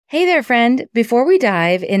Hey there, friend. Before we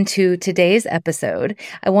dive into today's episode,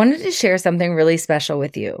 I wanted to share something really special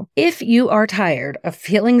with you. If you are tired of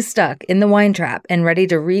feeling stuck in the wine trap and ready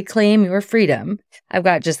to reclaim your freedom, I've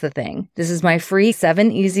got just the thing. This is my free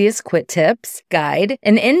 7 Easiest Quit Tips guide.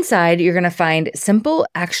 And inside, you're going to find simple,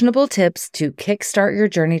 actionable tips to kickstart your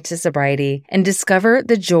journey to sobriety and discover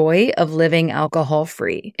the joy of living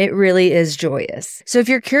alcohol-free. It really is joyous. So if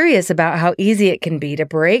you're curious about how easy it can be to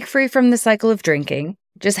break free from the cycle of drinking,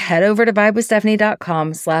 just head over to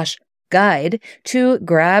vibewithstephanie.com/guide to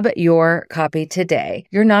grab your copy today.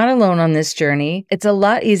 You're not alone on this journey. It's a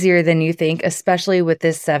lot easier than you think, especially with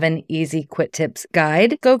this 7 Easy Quit Tips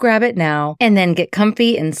guide. Go grab it now and then get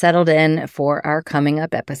comfy and settled in for our coming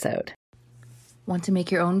up episode. Want to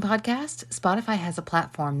make your own podcast? Spotify has a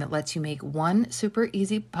platform that lets you make one super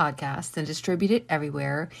easy podcast and distribute it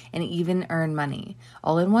everywhere and even earn money,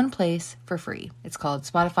 all in one place for free. It's called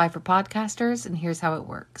Spotify for Podcasters, and here's how it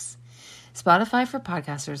works. Spotify for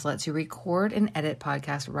Podcasters lets you record and edit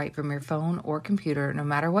podcasts right from your phone or computer. No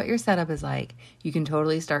matter what your setup is like, you can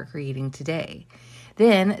totally start creating today.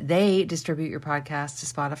 Then they distribute your podcast to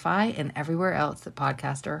Spotify and everywhere else that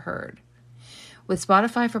podcasts are heard. With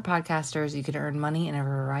Spotify for Podcasters, you can earn money in a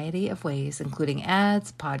variety of ways, including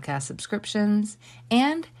ads, podcast subscriptions,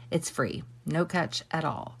 and it's free. No catch at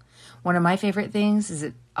all. One of my favorite things is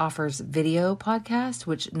it offers video podcast,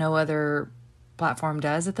 which no other platform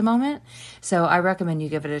does at the moment. So I recommend you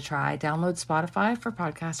give it a try. Download Spotify for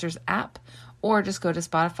Podcasters app or just go to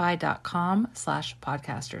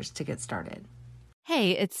spotify.com/podcasters to get started.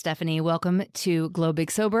 Hey, it's Stephanie. Welcome to Glow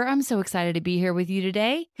Big Sober. I'm so excited to be here with you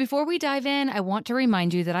today. Before we dive in, I want to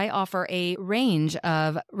remind you that I offer a range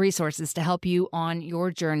of resources to help you on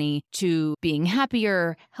your journey to being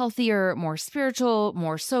happier, healthier, more spiritual,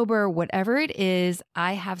 more sober, whatever it is,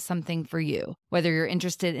 I have something for you. Whether you're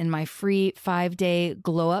interested in my free 5-day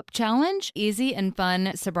Glow Up Challenge, easy and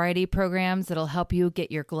fun sobriety programs that'll help you get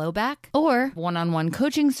your glow back, or one-on-one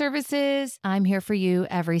coaching services, I'm here for you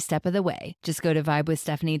every step of the way. Just go to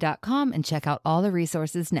vibewithstephanie.com and check out all the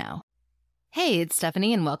resources now. Hey, it's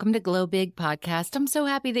Stephanie and welcome to Glow Big Podcast. I'm so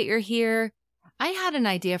happy that you're here. I had an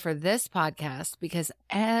idea for this podcast because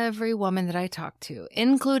every woman that I talk to,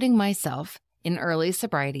 including myself in early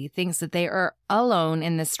sobriety, thinks that they are alone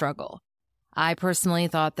in this struggle. I personally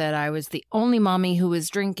thought that I was the only mommy who was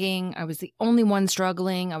drinking. I was the only one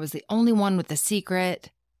struggling. I was the only one with the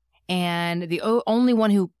secret and the only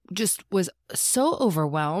one who just was so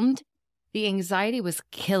overwhelmed. The anxiety was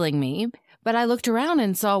killing me, but I looked around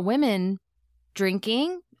and saw women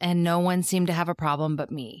drinking and no one seemed to have a problem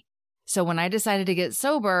but me. So when I decided to get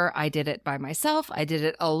sober, I did it by myself. I did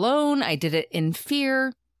it alone. I did it in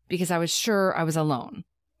fear because I was sure I was alone.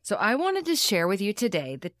 So I wanted to share with you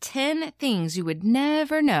today the 10 things you would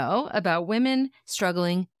never know about women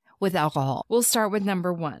struggling with alcohol. We'll start with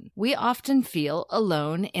number 1. We often feel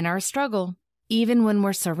alone in our struggle, even when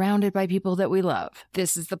we're surrounded by people that we love.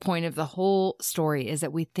 This is the point of the whole story, is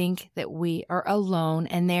that we think that we are alone,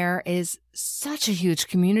 and there is such a huge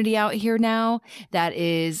community out here now that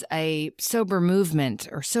is a sober movement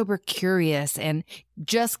or sober curious and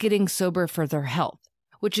just getting sober for their health,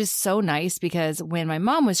 which is so nice because when my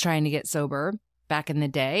mom was trying to get sober back in the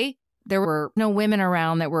day, there were no women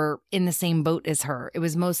around that were in the same boat as her. It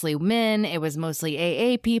was mostly men. It was mostly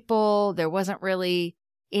AA people. There wasn't really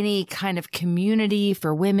any kind of community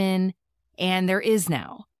for women, and there is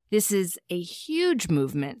now. This is a huge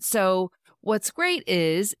movement. So what's great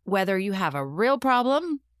is whether you have a real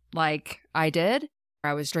problem, like I did,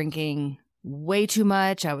 I was drinking way too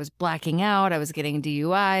much, I was blacking out, I was getting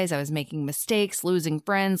DUIs, I was making mistakes, losing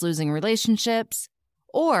friends, losing relationships,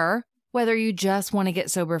 or whether you just want to get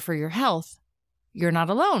sober for your health, you're not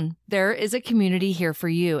alone. There is a community here for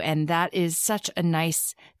you, and that is such a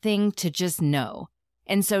nice thing to just know.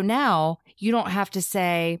 And so now you don't have to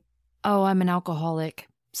say, oh, I'm an alcoholic,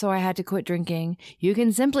 so I had to quit drinking. You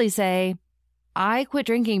can simply say, I quit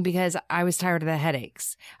drinking because I was tired of the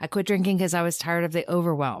headaches. I quit drinking because I was tired of the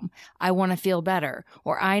overwhelm. I want to feel better.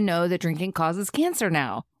 Or I know that drinking causes cancer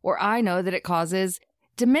now. Or I know that it causes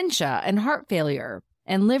dementia and heart failure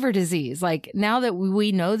and liver disease. Like, now that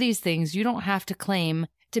we know these things, you don't have to claim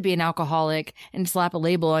to be an alcoholic and slap a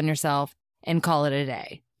label on yourself and call it a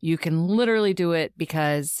day. You can literally do it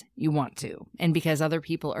because you want to and because other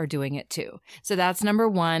people are doing it too. So that's number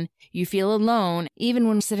 1. You feel alone even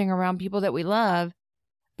when sitting around people that we love,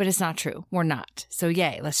 but it's not true. We're not. So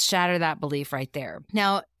yay, let's shatter that belief right there.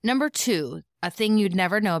 Now, number 2, a thing you'd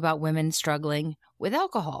never know about women struggling with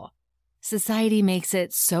alcohol. Society makes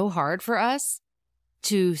it so hard for us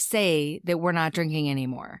to say that we're not drinking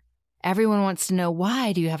anymore. Everyone wants to know,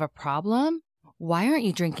 why? Do you have a problem? why aren't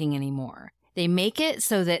you drinking anymore? They make it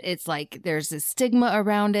so that it's like there's a stigma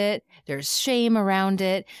around it. There's shame around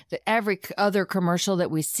it. That every other commercial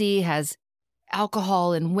that we see has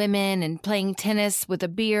alcohol and women and playing tennis with a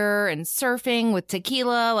beer and surfing with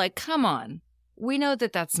tequila. Like, come on. We know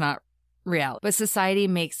that that's not reality, but society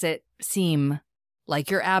makes it seem like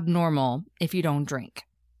you're abnormal if you don't drink.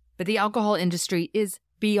 But the alcohol industry is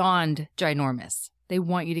beyond ginormous. They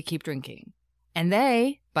want you to keep drinking. And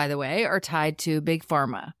they, by the way, are tied to Big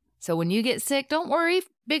Pharma. So when you get sick, don't worry.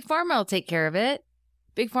 Big Pharma will take care of it.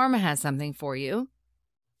 Big Pharma has something for you.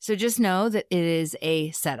 So just know that it is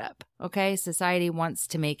a setup, okay? Society wants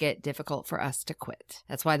to make it difficult for us to quit.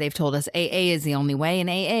 That's why they've told us AA is the only way, and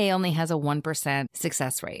AA only has a 1%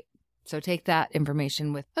 success rate. So take that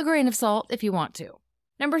information with a grain of salt if you want to.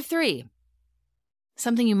 Number 3,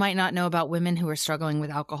 something you might not know about women who are struggling with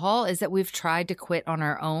alcohol is that we've tried to quit on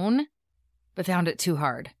our own, but found it too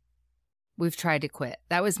hard. We've tried to quit.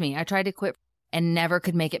 That was me. I tried to quit and never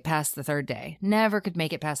could make it past the third day. Never could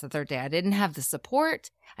make it past the third day. I didn't have the support.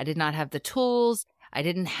 I did not have the tools. I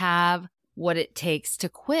didn't have what it takes to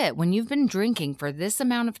quit. When you've been drinking for this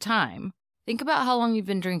amount of time, think about how long you've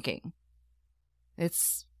been drinking.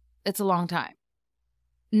 It's a long time.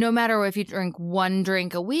 No matter if you drink 1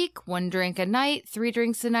 drink a week, 1 drink a night, 3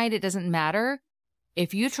 drinks a night, it doesn't matter.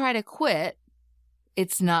 If you try to quit,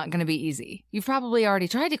 it's not going to be easy. You've probably already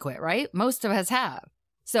tried to quit, right? Most of us have.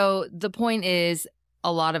 So the point is,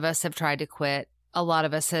 a lot of us have tried to quit. A lot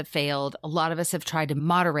of us have failed. A lot of us have tried to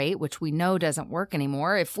moderate, which we know doesn't work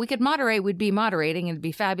anymore. If we could moderate, we'd be moderating and it'd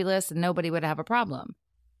be fabulous and nobody would have a problem.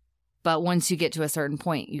 But once you get to a certain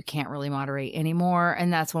point, you can't really moderate anymore.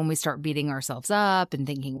 And that's when we start beating ourselves up and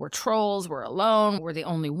thinking we're trolls, we're alone, we're the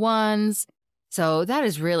only ones. So that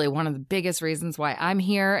is really one of the biggest reasons why I'm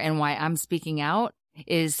here and why I'm speaking out,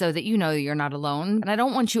 is so that you know you're not alone. And I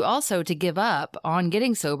don't want you also to give up on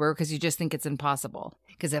getting sober because you just think it's impossible.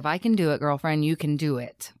 Because if I can do it, girlfriend, you can do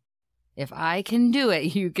it. If I can do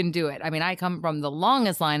it, you can do it. I mean, I come from the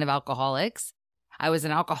longest line of alcoholics. I was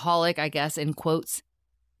an alcoholic, I guess, in quotes,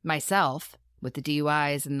 myself, with the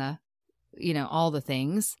DUIs and the, all the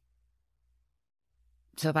things.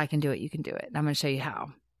 So if I can do it, you can do it. And I'm going to show you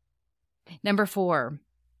how. Number 4.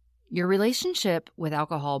 Your relationship with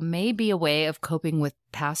alcohol may be a way of coping with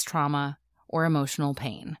past trauma or emotional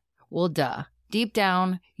pain. Well, duh. Deep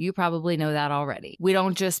down, you probably know that already. We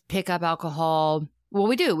don't just pick up alcohol. Well,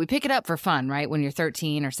 we do. We pick it up for fun, right? When you're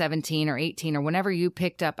 13 or 17 or 18 or whenever you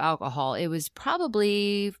picked up alcohol, it was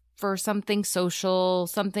probably for something social,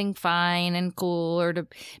 something fine and cool, or to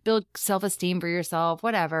build self-esteem for yourself,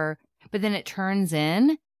 whatever. But then it turns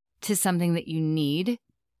in to something that you need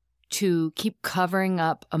to keep covering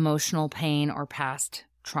up emotional pain or past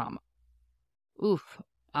trauma. Oof,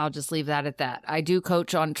 I'll just leave that at that. I do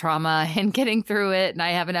coach on trauma and getting through it, and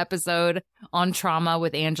I have an episode on trauma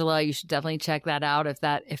with Angela. You should definitely check that out if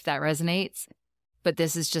that resonates. But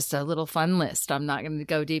this is just a little fun list. I'm not going to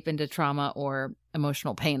go deep into trauma or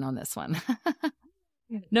emotional pain on this one.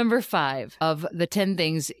 Number 5 of the 10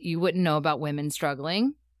 things you wouldn't know about women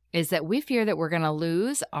struggling is that we fear that we're going to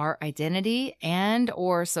lose our identity and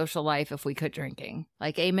or social life if we quit drinking.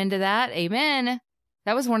 Like, amen to that. Amen.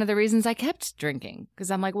 That was one of the reasons I kept drinking,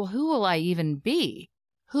 because I'm like, well, who will I even be?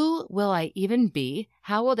 Who will I even be?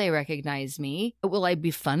 How will they recognize me? Will I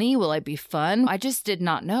be funny? Will I be fun? I just did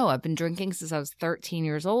not know. I've been drinking since I was 13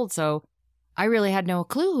 years old, so I really had no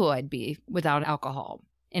clue who I'd be without alcohol.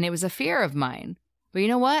 And it was a fear of mine. But you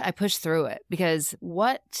know what? I pushed through it because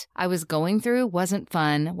what I was going through wasn't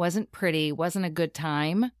fun, wasn't pretty, wasn't a good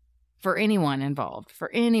time for anyone involved, for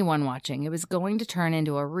anyone watching. It was going to turn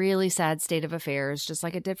into a really sad state of affairs, just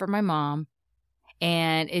like it did for my mom.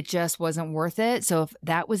 And it just wasn't worth it. So if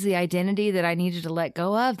that was the identity that I needed to let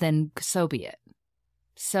go of, then so be it.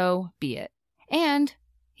 So be it. And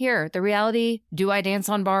here, the reality, do I dance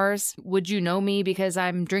on bars? Would you know me because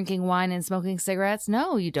I'm drinking wine and smoking cigarettes?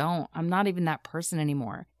 No, you don't. I'm not even that person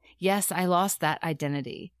anymore. Yes, I lost that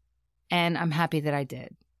identity. And I'm happy that I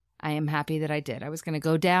did. I am happy that I did. I was going to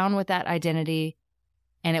go down with that identity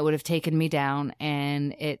and it would have taken me down,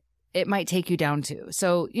 and it might take you down too.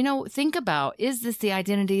 So, think about, is this the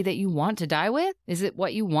identity that you want to die with? Is it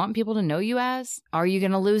what you want people to know you as? Are you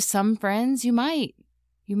going to lose some friends? You might.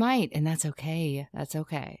 You might, and that's okay. That's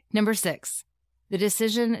okay. Number 6, the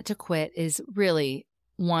decision to quit is really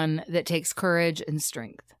one that takes courage and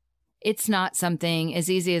strength. It's not something as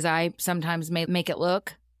easy as I sometimes may make it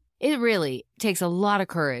look. It really takes a lot of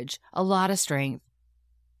courage, a lot of strength.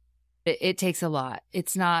 It takes a lot.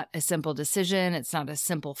 It's not a simple decision. It's not a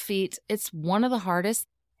simple feat. It's one of the hardest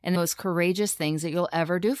and most courageous things that you'll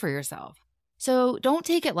ever do for yourself. So don't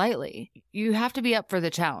take it lightly. You have to be up for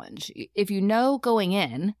the challenge. If you know going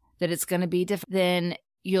in that it's going to be different, then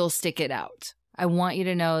you'll stick it out. I want you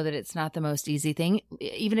to know that it's not the most easy thing.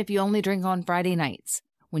 Even if you only drink on Friday nights,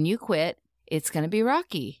 when you quit, it's going to be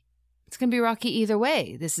rocky. It's going to be rocky either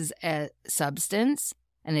way. This is a substance,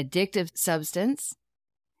 an addictive substance,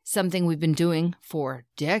 something we've been doing for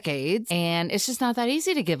decades. And it's just not that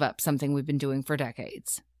easy to give up something we've been doing for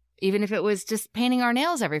decades. Even if it was just painting our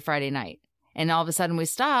nails every Friday night and all of a sudden we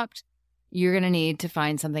stopped, you're going to need to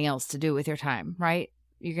find something else to do with your time, right?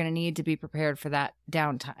 You're going to need to be prepared for that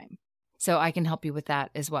downtime. So I can help you with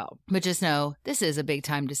that as well. But just know this is a big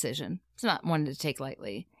time decision. It's not one to take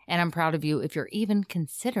lightly. And I'm proud of you if you're even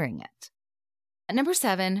considering it. Number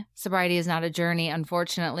 7, sobriety is not a journey,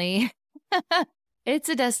 unfortunately. It's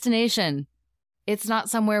a destination. It's not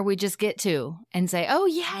somewhere we just get to and say, oh,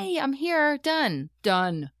 yay, I'm here, done.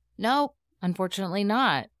 Nope, unfortunately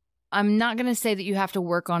not. I'm not going to say that you have to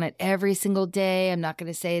work on it every single day. I'm not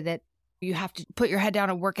going to say that you have to put your head down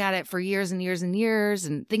and work at it for years and years and years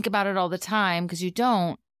and think about it all the time, because you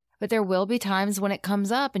don't. But there will be times when it comes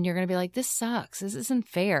up and you're going to be like, this sucks. This isn't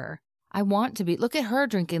fair. I want to be. Look at her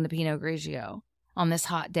drinking the Pinot Grigio on this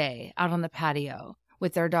hot day out on the patio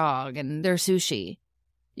with their dog and their sushi.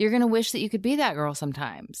 You're going to wish that you could be that girl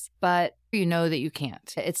sometimes, but you know that you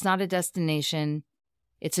can't. It's not a destination.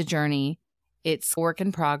 It's a journey. It's work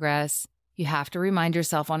in progress. You have to remind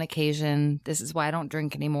yourself on occasion, this is why I don't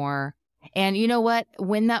drink anymore. And you know what?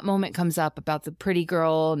 When that moment comes up about the pretty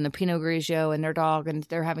girl and the Pinot Grigio and their dog and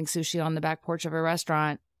they're having sushi on the back porch of a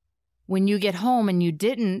restaurant, when you get home and you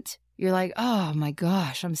didn't, you're like, oh my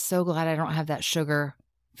gosh, I'm so glad I don't have that sugar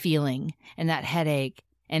feeling and that headache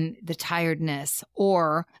and the tiredness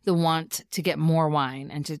or the want to get more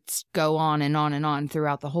wine and to go on and on and on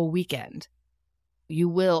throughout the whole weekend. You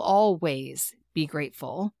will always be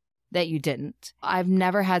grateful that you didn't. I've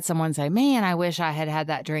never had someone say, man, I wish I had had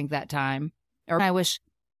that drink that time, or I wish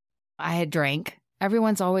I had drank.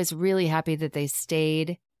 Everyone's always really happy that they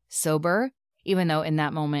stayed sober, even though in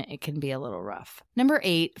that moment it can be a little rough. Number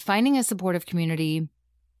 8, finding a supportive community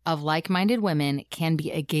of like-minded women can be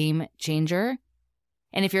a game changer.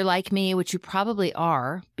 And if you're like me, which you probably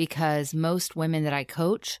are, because most women that I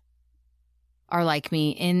coach are like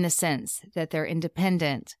me in the sense that they're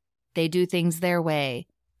independent, they do things their way,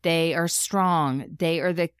 they are strong, they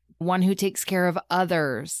are the one who takes care of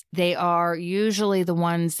others, they are usually the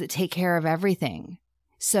ones that take care of everything.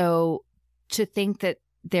 So to think that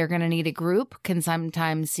they're going to need a group can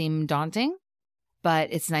sometimes seem daunting, but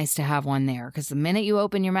it's nice to have one there, because the minute you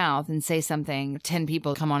open your mouth and say something, 10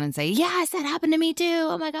 people come on and say, yes, that happened to me too,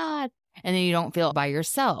 oh my God. And then you don't feel by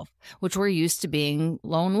yourself, which we're used to being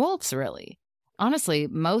lone wolves, really. Honestly,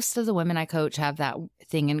 most of the women I coach have that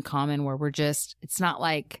thing in common where it's not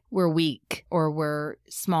like we're weak or we're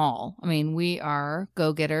small. I mean, we are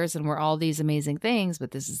go-getters and we're all these amazing things, but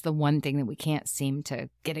this is the one thing that we can't seem to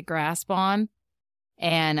get a grasp on.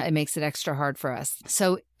 And it makes it extra hard for us.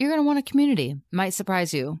 So you're going to want a community. It might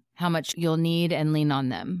surprise you how much you'll need and lean on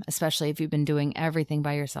them, especially if you've been doing everything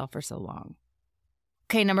by yourself for so long.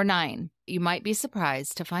 Okay, number 9, you might be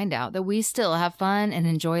surprised to find out that we still have fun and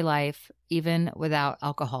enjoy life even without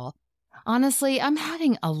alcohol. Honestly, I'm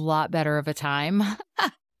having a lot better of a time.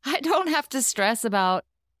 I don't have to stress about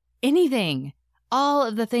anything. All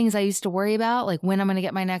of the things I used to worry about, like when I'm going to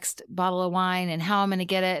get my next bottle of wine and how I'm going to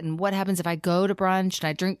get it and what happens if I go to brunch and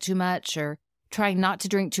I drink too much, or trying not to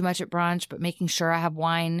drink too much at brunch, but making sure I have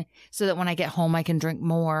wine so that when I get home I can drink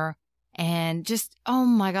more. And just, oh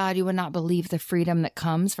my God, you would not believe the freedom that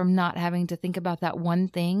comes from not having to think about that one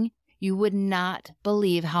thing. You would not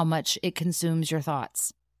believe how much it consumes your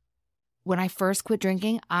thoughts. When I first quit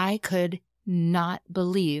drinking, I could not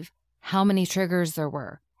believe how many triggers there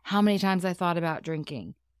were, how many times I thought about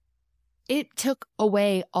drinking. It took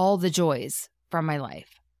away all the joys from my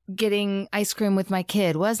life. Getting ice cream with my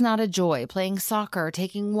kid was not a joy. Playing soccer,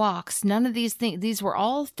 taking walks, none of these things, these were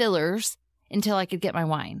all fillers until I could get my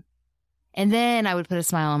wine. And then I would put a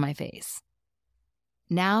smile on my face.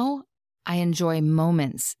 Now I enjoy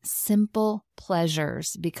moments. Simple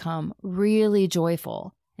pleasures become really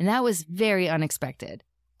joyful. And that was very unexpected.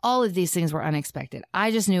 All of these things were unexpected.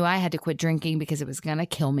 I just knew I had to quit drinking because it was going to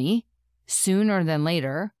kill me sooner than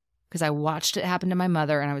later, because I watched it happen to my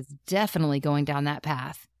mother and I was definitely going down that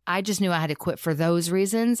path. I just knew I had to quit for those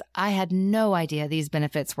reasons. I had no idea these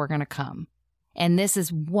benefits were going to come. And this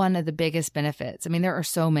is one of the biggest benefits. I mean, there are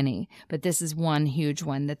so many, but this is one huge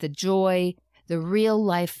one, that the joy, the real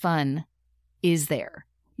life fun is there.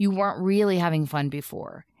 You weren't really having fun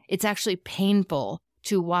before. It's actually painful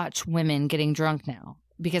to watch women getting drunk now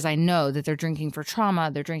because I know that they're drinking for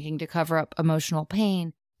trauma. They're drinking to cover up emotional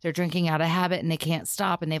pain. They're drinking out of habit and they can't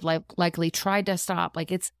stop, and they've likely tried to stop.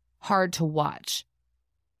 Like, it's hard to watch.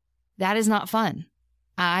 That is not fun.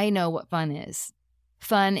 I know what fun is.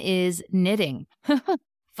 Fun is knitting.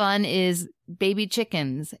 Fun is baby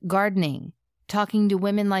chickens, gardening, talking to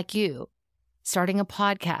women like you, starting a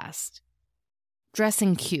podcast,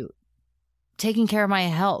 dressing cute, taking care of my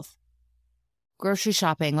health, grocery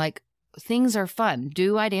shopping. Like, things are fun.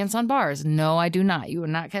 Do I dance on bars? No, I do not. You will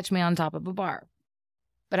not catch me on top of a bar.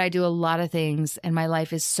 But I do a lot of things, and my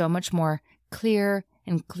life is so much more clear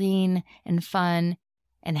and clean and fun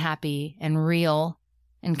and happy and real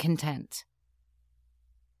and content.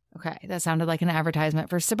 Okay, that sounded like an advertisement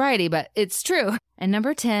for sobriety, but it's true. And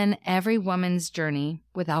number 10, every woman's journey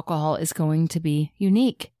with alcohol is going to be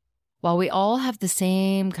unique. While we all have the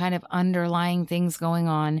same kind of underlying things going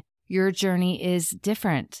on, your journey is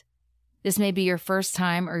different. This may be your first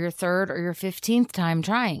time or your third or your 15th time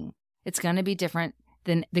trying. It's going to be different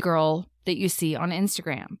than the girl that you see on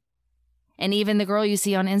Instagram. And even the girl you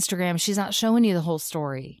see on Instagram, she's not showing you the whole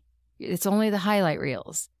story. It's only the highlight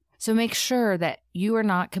reels. So make sure that you are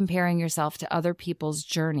not comparing yourself to other people's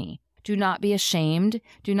journey. Do not be ashamed.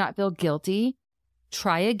 Do not feel guilty.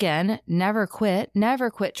 Try again. Never quit.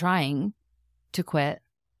 Never quit trying to quit.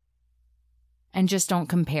 And just don't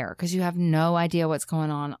compare, because you have no idea what's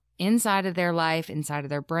going on inside of their life, inside of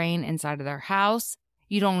their brain, inside of their house.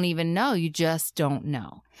 You don't even know. You just don't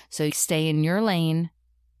know. So you stay in your lane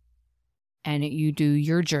and you do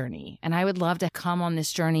your journey. And I would love to come on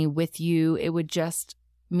this journey with you. It would just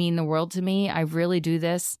mean the world to me. I really do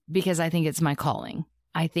this because I think it's my calling.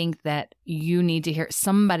 I think that you need to hear,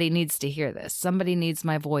 somebody needs to hear this. Somebody needs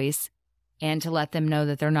my voice, and to let them know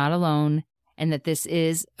that they're not alone and that this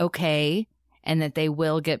is okay and that they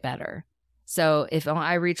will get better. So if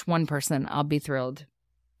I reach one person, I'll be thrilled.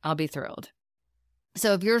 I'll be thrilled.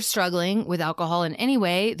 So if you're struggling with alcohol in any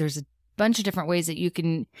way, there's a bunch of different ways that you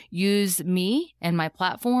can use me and my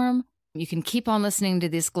platform. You can keep on listening to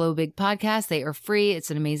this Glow Big podcast. They are free.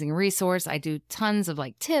 It's an amazing resource. I do tons of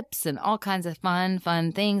like tips and all kinds of fun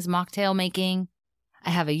things, mocktail making. I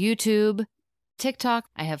have a YouTube, TikTok.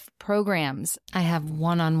 I have programs. I have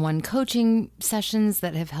one-on-one coaching sessions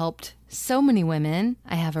that have helped so many women.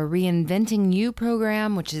 I have a Reinventing You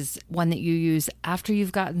program, which is one that you use after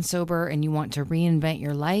you've gotten sober and you want to reinvent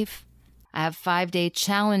your life. I have 5-day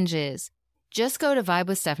challenges. Just go to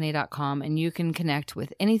vibewithstephanie.com and you can connect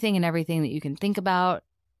with anything and everything that you can think about.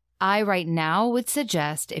 I right now would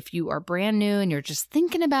suggest, if you are brand new and you're just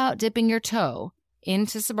thinking about dipping your toe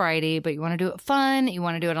into sobriety, but you want to do it fun, you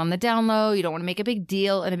want to do it on the down low, you don't want to make a big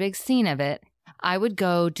deal and a big scene of it, I would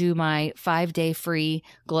go do my 5-day free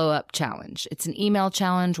Glow Up Challenge. It's an email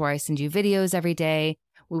challenge where I send you videos every day.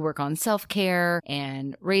 We work on self-care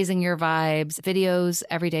and raising your vibes, videos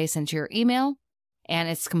every day sent to your email. And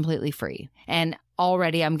it's completely free. And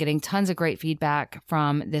already I'm getting tons of great feedback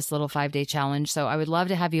from this little 5-day challenge. So I would love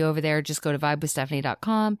to have you over there. Just go to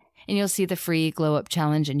vibewithstephanie.com and you'll see the free Glow Up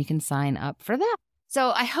Challenge and you can sign up for that.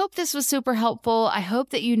 So I hope this was super helpful. I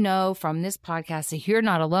hope that you know from this podcast that you're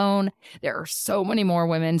not alone. There are so many more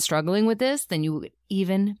women struggling with this than you would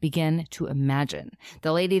even begin to imagine.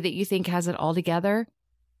 The lady that you think has it all together,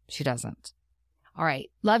 she doesn't. All right.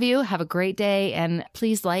 Love you. Have a great day. And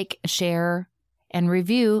please like, share, and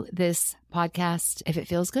review this podcast if it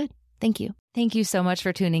feels good. Thank you. Thank you so much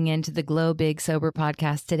for tuning in to the Glow Big Sober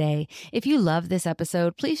podcast today. If you love this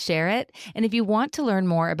episode, please share it. And if you want to learn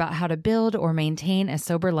more about how to build or maintain a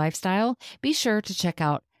sober lifestyle, be sure to check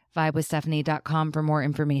out vibewithstephanie.com for more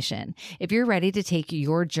information. If you're ready to take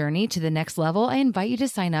your journey to the next level, I invite you to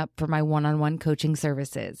sign up for my one-on-one coaching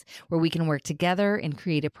services, where we can work together and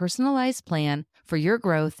create a personalized plan for your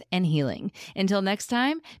growth and healing. Until next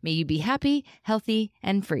time, may you be happy, healthy,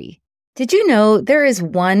 and free. Did you know there is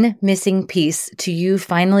one missing piece to you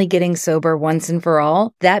finally getting sober once and for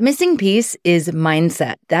all? That missing piece is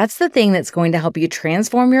mindset. That's the thing that's going to help you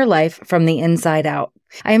transform your life from the inside out.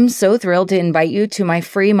 I am so thrilled to invite you to my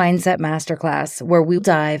free Mindset Masterclass, where we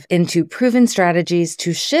dive into proven strategies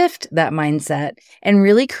to shift that mindset and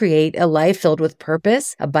really create a life filled with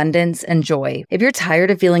purpose, abundance, and joy. If you're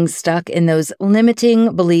tired of feeling stuck in those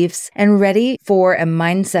limiting beliefs and ready for a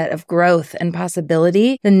mindset of growth and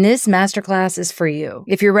possibility, then this masterclass is for you.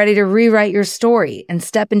 If you're ready to rewrite your story and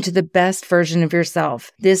step into the best version of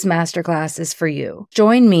yourself, this masterclass is for you.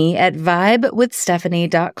 Join me at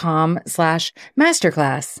vibewithstephanie.com/masterclass.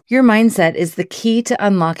 Your mindset is the key to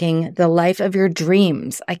unlocking the life of your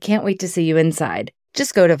dreams. I can't wait to see you inside.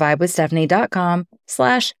 Just go to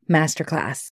vibewithstephanie.com/masterclass.